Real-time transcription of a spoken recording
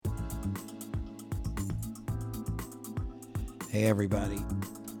Hey, everybody.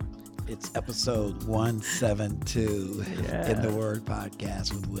 It's episode 172 in the Word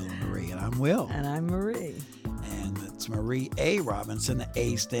Podcast with Will and Marie. And I'm Will. And I'm Marie. And it's Marie A. Robinson. The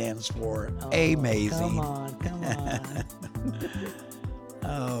A stands for amazing. Come on.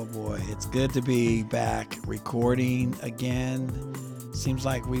 Oh, boy. It's good to be back recording again. Seems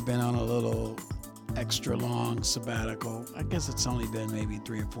like we've been on a little extra long sabbatical. I guess it's only been maybe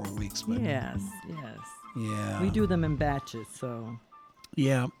 3 or 4 weeks. But Yes. yeah. We do them in batches, so.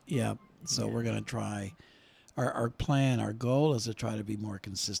 Yeah. So we're going to try. Our plan, our goal is to try to be more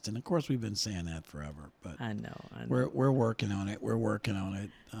consistent. Of course, we've been saying that forever, but I know. we're working on it.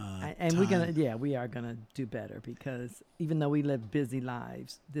 And we are gonna do better because even though we live busy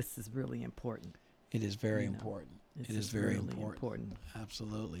lives, this is really important. It is very important. It is very really important.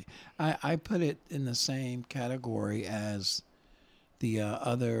 Absolutely. I put it in the same category as the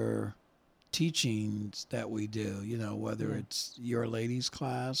other teachings that we do, whether it's your ladies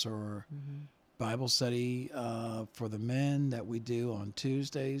class or Bible study for the men that we do on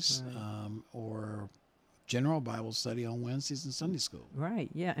Tuesdays, or general Bible study on Wednesdays in Sunday school. Right,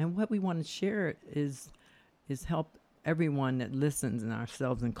 yeah. And what we want to share is help everyone that listens, and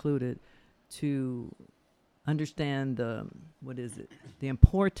ourselves included, to understand the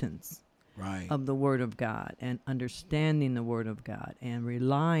importance of the Word of God, and understanding the Word of God, and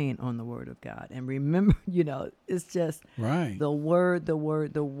relying on the Word of God. And remember, it's just the Word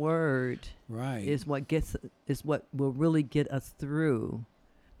is what will really get us through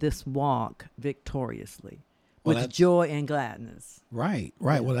this walk victoriously with joy and gladness. Right.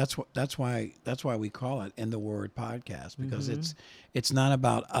 Yeah. Well, that's why we call it In the Word Podcast, because it's not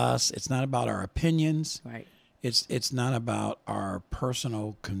about us. It's not about our opinions. Right. It's not about our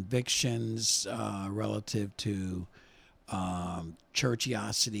personal convictions relative to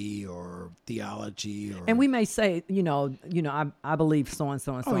churchiosity or theology. And we may say, I believe so and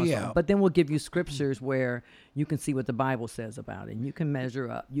so and so and so. But then we'll give you scriptures where you can see what the Bible says about it. And you can measure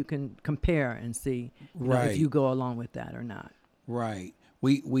up. You can compare and see if you go along with that or not. Right.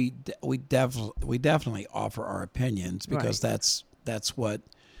 We definitely offer our opinions because that's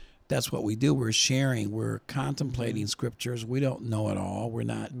what we do. We're sharing. We're contemplating scriptures. We don't know it all. We're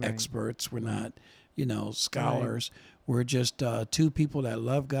not experts. We're not, scholars. Right. We're just two people that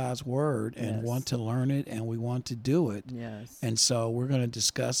love God's word and want to learn it, and we want to do it. Yes. And so we're going to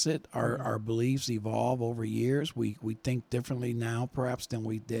discuss it. Our beliefs evolve over years. We think differently now, perhaps, than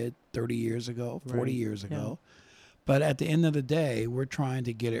we did 30 years ago, 40 years ago. But at the end of the day, we're trying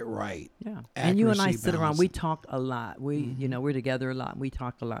to get it right. Yeah. And you and I sit around. We talk a lot. We, we're together a lot. We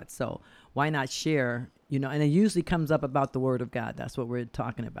talk a lot. So why not share, and it usually comes up about the Word of God. That's what we're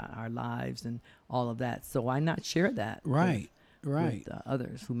talking about, our lives and all of that. So why not share that? With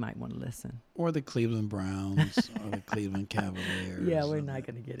others who might want to listen. Or the Cleveland Browns or the Cleveland Cavaliers. Yeah, we're not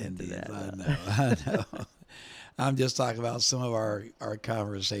going to get into that. I know. I'm just talking about some of our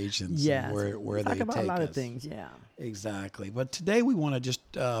conversations. Yes. Where they talk about take a lot us. of things, yeah. Exactly. But today we want to just,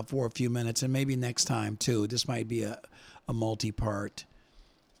 for a few minutes, and maybe next time too, this might be a multi-part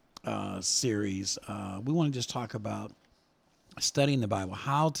series. We want to just talk about studying the Bible,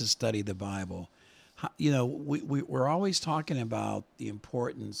 how to study the Bible. We're always talking about the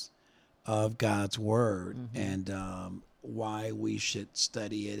importance of God's Word and why we should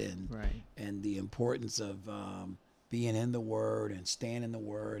study it, and the importance of being in the Word and staying in the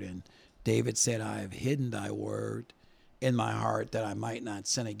Word. And David said, I have hidden thy word in my heart that I might not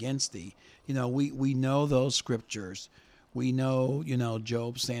sin against thee. We know those scriptures. We know,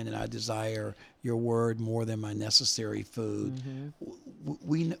 Job saying that I desire your word more than my necessary food.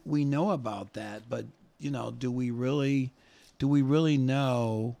 We know about that, but do we really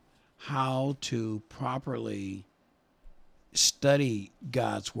know how to properly study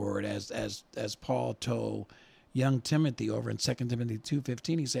God's word as Paul told young Timothy over in 2 Timothy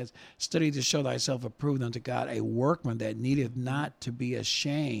 2:15? He says, study to show thyself approved unto God, a workman that needeth not to be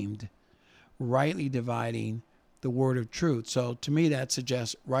ashamed, rightly dividing the word of truth. So to me, that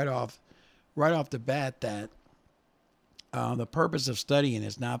suggests right off the bat that the purpose of studying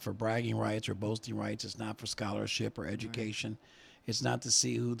is not for bragging rights or boasting rights. It's not for scholarship or education. It's not to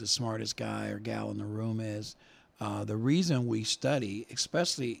see who the smartest guy or gal in the room is. The reason we study,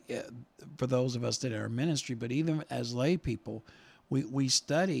 especially for those of us that are in ministry, but even as lay people, we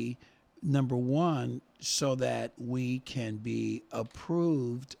study, number one, so that we can be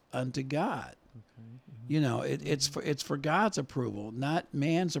approved unto God. It's for God's approval, not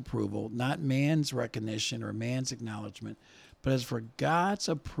man's approval, not man's recognition or man's acknowledgement, but it's for God's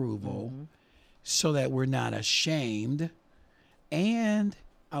approval, so that we're not ashamed. And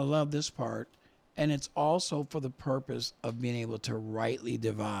I love this part, and it's also for the purpose of being able to rightly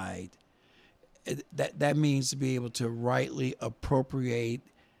divide. That means to be able to rightly appropriate,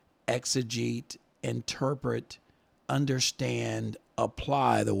 exegete, interpret, understand,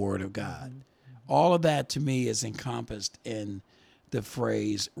 apply the Word of God. All of that to me is encompassed in the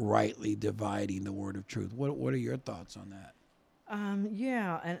phrase rightly dividing the word of truth. What are your thoughts on that?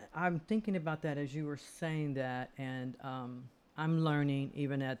 Yeah, and I'm thinking about that as you were saying that, and I'm learning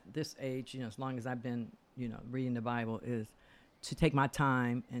even at this age, as long as I've been, reading the Bible, is to take my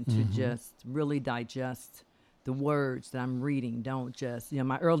time and to just really digest the words that I'm reading. Don't just,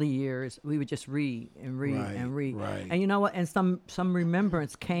 my early years, we would just read and read and read. Right. And you know what? And some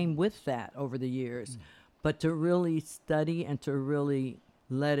remembrance came with that over the years. But to really study and to really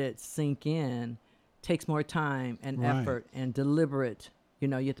let it sink in takes more time and effort and deliberate. You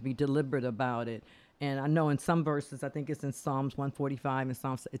have to be deliberate about it. And I know in some verses, I think it's in Psalms 145 and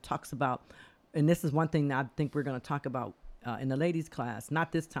Psalms, it talks about, and this is one thing that I think we're going to talk about in the ladies' class,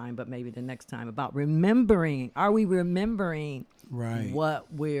 not this time, but maybe the next time, about remembering. Are we remembering what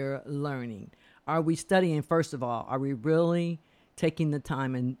we're learning? Are we studying, first of all? Are we really taking the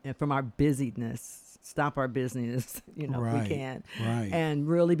time and from our busyness, stop our busyness, if we can, and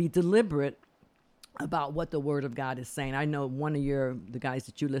really be deliberate about what the Word of God is saying? I know one of the guys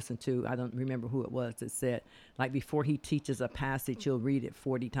that you listen to, I don't remember who it was, that said, like, before he teaches a passage, he'll read it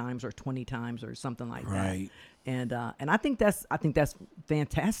 40 times or 20 times or something like that. And I think that's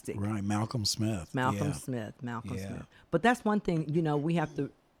fantastic. Right, Malcolm Smith. Smith. But that's one thing, we have to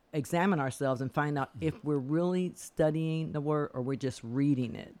examine ourselves and find out if we're really studying the Word or we're just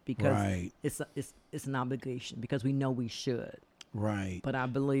reading it, because it's an obligation, because we know we should. Right. But I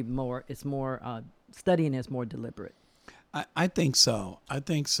believe it's more studying is more deliberate. I think so.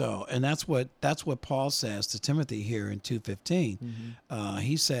 And that's what Paul says to Timothy here in 2:15.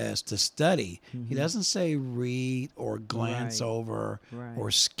 He says to study. He doesn't say read or glance over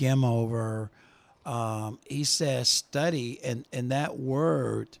or skim over. He says study, and that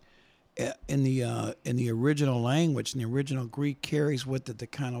word in the original language, in the original Greek, carries with it the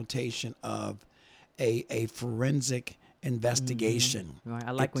connotation of a forensic investigation. Right.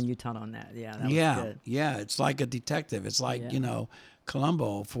 I like when you taught on that. Yeah. That was good. Yeah. It's like a detective. It's like,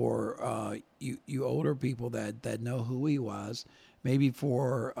 Columbo for you older people that know who he was. Maybe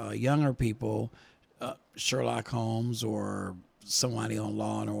for younger people, Sherlock Holmes or somebody on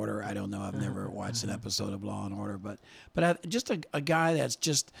Law and Order. I don't know. I've never watched an episode of Law and Order, but just a guy that's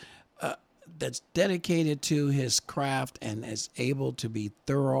just that's dedicated to his craft and is able to be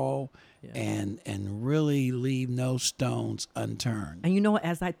thorough. And really leave no stones unturned. And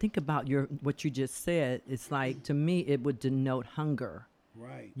as I think about what you just said, it's like, to me, it would denote hunger.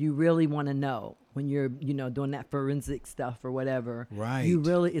 Right. You really want to know when you're, doing that forensic stuff or whatever. Right. You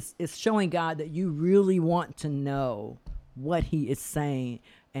really, it's showing God that you really want to know what He is saying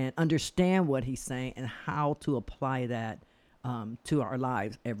and understand what He's saying and how to apply that to our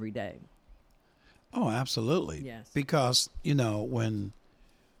lives every day. Oh, absolutely. Yes. Because,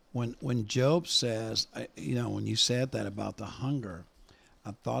 when Job says, when you said that about the hunger,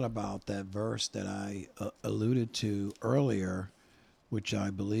 I thought about that verse that I alluded to earlier, which I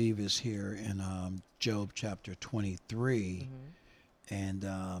believe is here in Job chapter 23.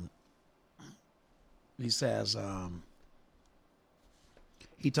 And he says,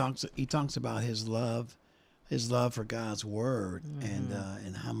 he talks about his love for God's word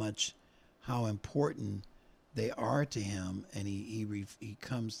and how important they are to him, and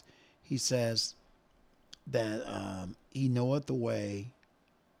he says that he knoweth the way.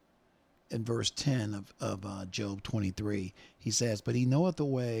 In verse 10 of Job 23, he says, "But he knoweth the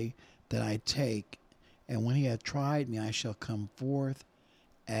way that I take, and when he hath tried me, I shall come forth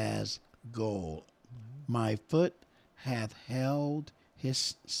as gold. My foot hath held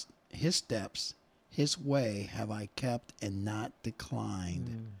his steps, his way have I kept and not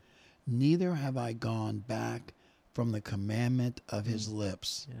declined. Neither have I gone back from the commandment of his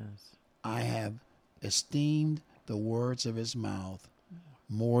lips. Yes. I have esteemed the words of his mouth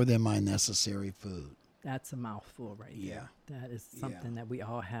more than my necessary food." That's a mouthful right there. That is something that we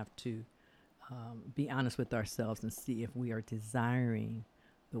all have to be honest with ourselves and see if we are desiring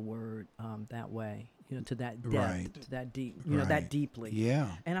the word that way, to that depth, to that deep, that deeply.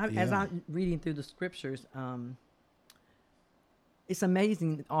 Yeah. And as I'm reading through the scriptures, it's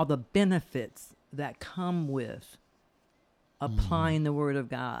amazing all the benefits that come with applying the Word of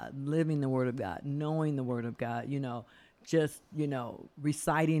God, living the Word of God, knowing the Word of God, just,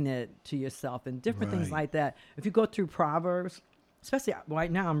 reciting it to yourself and different things like that. If you go through Proverbs, especially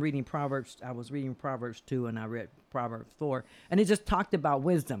right now I'm reading Proverbs. I was reading Proverbs 2 and I read Proverbs 4, and it just talked about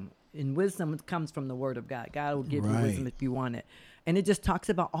wisdom. And wisdom comes from the word of God. God will give you Right. wisdom if you want it. And it just talks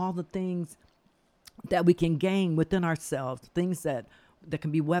about all the things that we can gain within ourselves, things that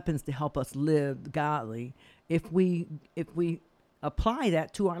can be weapons to help us live godly if we apply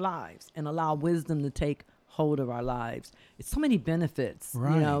that to our lives and allow wisdom to take hold of our lives. It's so many benefits,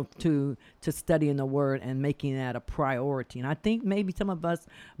 Right. you know, to studying the word and making that a priority. And I think maybe some of us,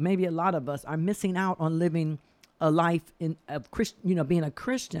 maybe a lot of us, are missing out on living a life of Christian, you know, being a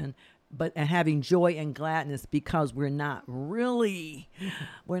Christian, but and having joy and gladness because we're not really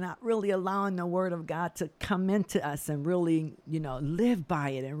allowing the word of God to come into us and really, you know, live by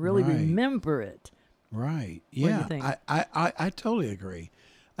it and really Right. remember it. Right. do you Yeah. think? I totally agree.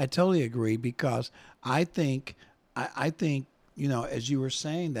 I totally agree because I think, you know, as you were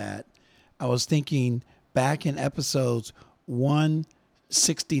saying that, I was thinking back in episodes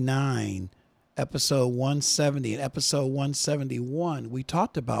 169, episode 170, and episode 171, we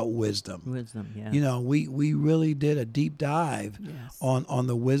talked about wisdom. Wisdom, yeah. You know, we really did a deep dive Yes. on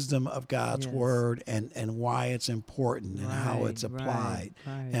the wisdom of God's Yes. word and why it's important and how it's Right, applied.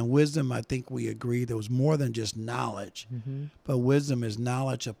 right. And wisdom, I think we agree there was more than just knowledge, but wisdom is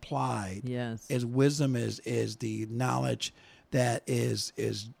knowledge applied. Yes. Wisdom is the knowledge that is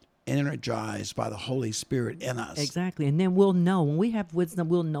energized by the Holy Spirit in us. Exactly. And then we'll know, when we have wisdom,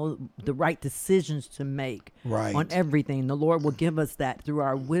 we'll know the right decisions to make Right. on everything. The Lord will give us that through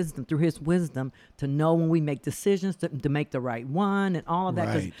our wisdom, through his wisdom, to know when we make decisions, to make the right one and all of that.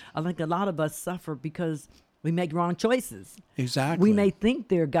 'Cause Right. I think a lot of us suffer because we make wrong choices. Exactly. We may think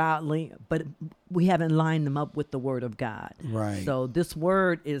they're godly, but we haven't lined them up with the word of God. Right. So this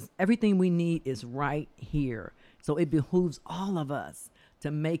word is, everything we need is right here. So it behooves all of us to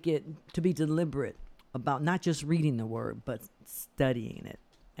make it, to be deliberate about not just reading the word, but studying it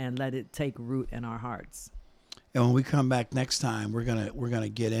and let it take root in our hearts. And when we come back next time, we're gonna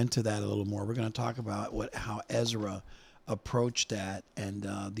get into that a little more. We're gonna talk about how Ezra approached that and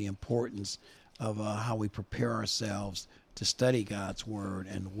the importance of how we prepare ourselves to study God's word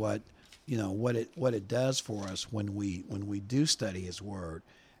and what it does for us when we do study His word.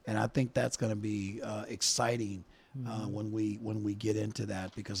 And I think that's going to be exciting when we get into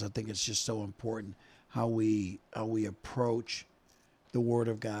that, because I think it's just so important how we approach the Word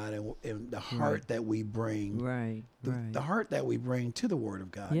of God and the heart that we bring, Right. the heart that we bring to the Word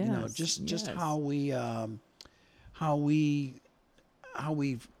of God. You know, Yes, just yes. how we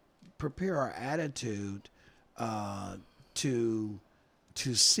prepare our attitude to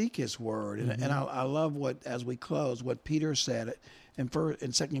seek His Word. And I love what, as we close, what Peter said in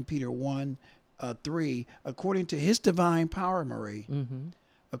 2 Peter 1:3, according to His divine power, Marie.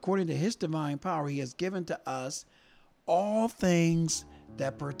 According to His divine power, He has given to us all things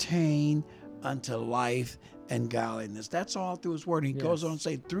that pertain unto life and godliness. That's all through His word. He goes on to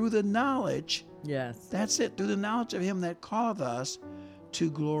say, through the knowledge, Yes. that's it, through the knowledge of Him that calleth us to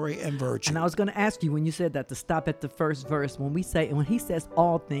glory and virtue. And I was going to ask you, when you said that, to stop at the first verse. When He says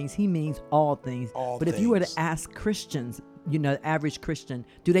all things, He means all things. All but if you were things. to ask Christians, you know, the average Christian,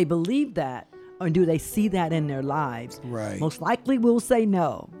 do they believe that? Or do they see that in their lives? Right. Most likely we'll say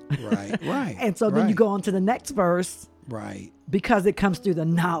no. Right. And so then you right, go on to the next verse, right. because it comes through the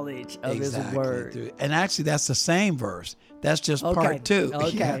knowledge of Exactly. His word. And actually, that's the same verse. That's just Okay. part 2.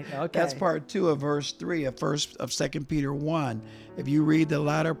 Okay. Yeah. Okay. That's part 2 of verse 3 of 2 Peter 1. If you read the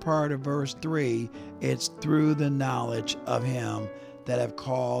latter part of verse 3, it's through the knowledge of Him that have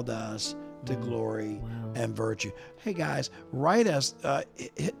called us to glory and virtue. Hey guys, write us.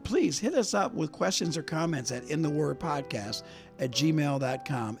 Please hit us up with questions or comments at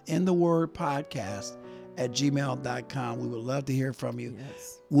inthewordpodcast@gmail.com. inthewordpodcast@gmail.com. We would love to hear from you.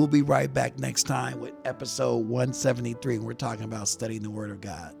 Yes. We'll be right back next time with episode 173. We're talking about studying the Word of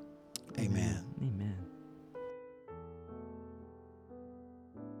God. Amen. Amen.